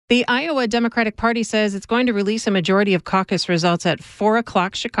The Iowa Democratic Party says it's going to release a majority of caucus results at 4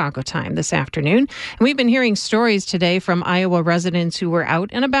 o'clock Chicago time this afternoon. And we've been hearing stories today from Iowa residents who were out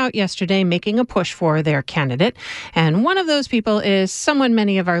and about yesterday making a push for their candidate. And one of those people is someone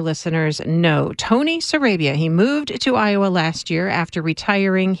many of our listeners know, Tony Sarabia. He moved to Iowa last year after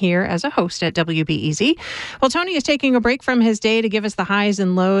retiring here as a host at WBEZ. Well, Tony is taking a break from his day to give us the highs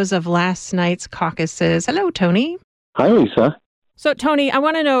and lows of last night's caucuses. Hello, Tony. Hi, Lisa. So, Tony, I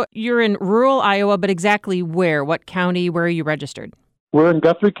want to know, you're in rural Iowa, but exactly where? What county? Where are you registered? We're in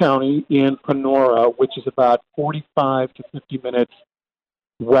Guthrie County in Panora, which is about 45 to 50 minutes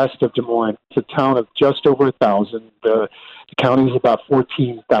west of Des Moines. It's a town of just over 1,000. The county is about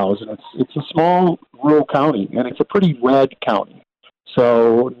 14,000. It's a small rural county, and it's a pretty red county.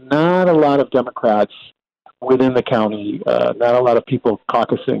 So not a lot of Democrats within the county, not a lot of people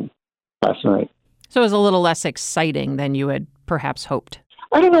caucusing last night. So it was a little less exciting than you had perhaps hoped.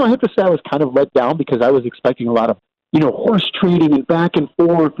 I don't know. I have to say I was kind of let down because I was expecting a lot of, horse trading and back and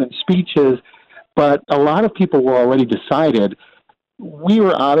forth and speeches. But a lot of people were already decided. We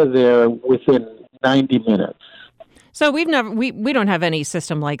were out of there within 90 minutes. So we don't have any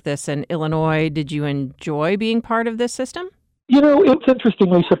system like this in Illinois. Did you enjoy being part of this system? It's interesting,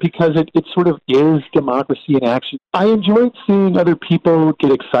 Lisa, because it sort of is democracy in action. I enjoyed seeing other people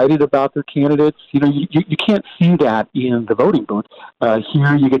get excited about their candidates. You can't see that in the voting booth.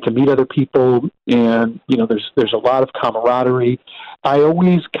 Here you get to meet other people, and, there's a lot of camaraderie. I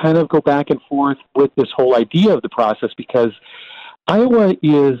always kind of go back and forth with this whole idea of the process because Iowa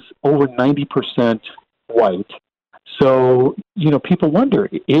is over 90% white. So, people wonder,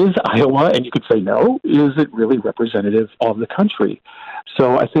 is Iowa, and you could say no, is it really representative of the country?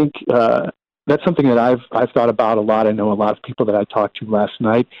 So I think that's something that I've thought about a lot. I know a lot of people that I talked to last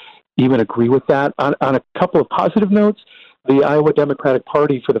night even agree with that. On a couple of positive notes, the Iowa Democratic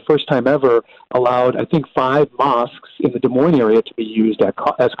Party, for the first time ever, allowed, I think, 5 mosques in the Des Moines area to be used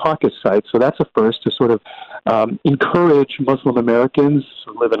as caucus sites. So that's a first to sort of encourage Muslim Americans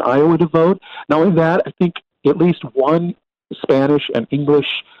who live in Iowa to vote. Not only that, I think at least one Spanish and English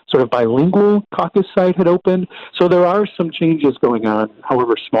sort of bilingual caucus site had opened. So there are some changes going on,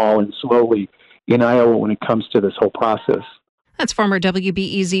 however small and slowly, in Iowa when it comes to this whole process. That's former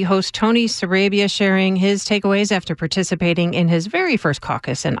WBEZ host Tony Sarabia sharing his takeaways after participating in his very first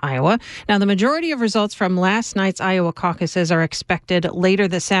caucus in Iowa. Now, the majority of results from last night's Iowa caucuses are expected later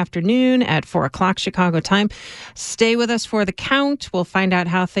this afternoon at 4 o'clock Chicago time. Stay with us for the count. We'll find out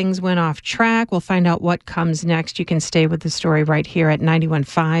how things went off track. We'll find out what comes next. You can stay with the story right here at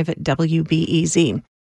 91.5 at WBEZ.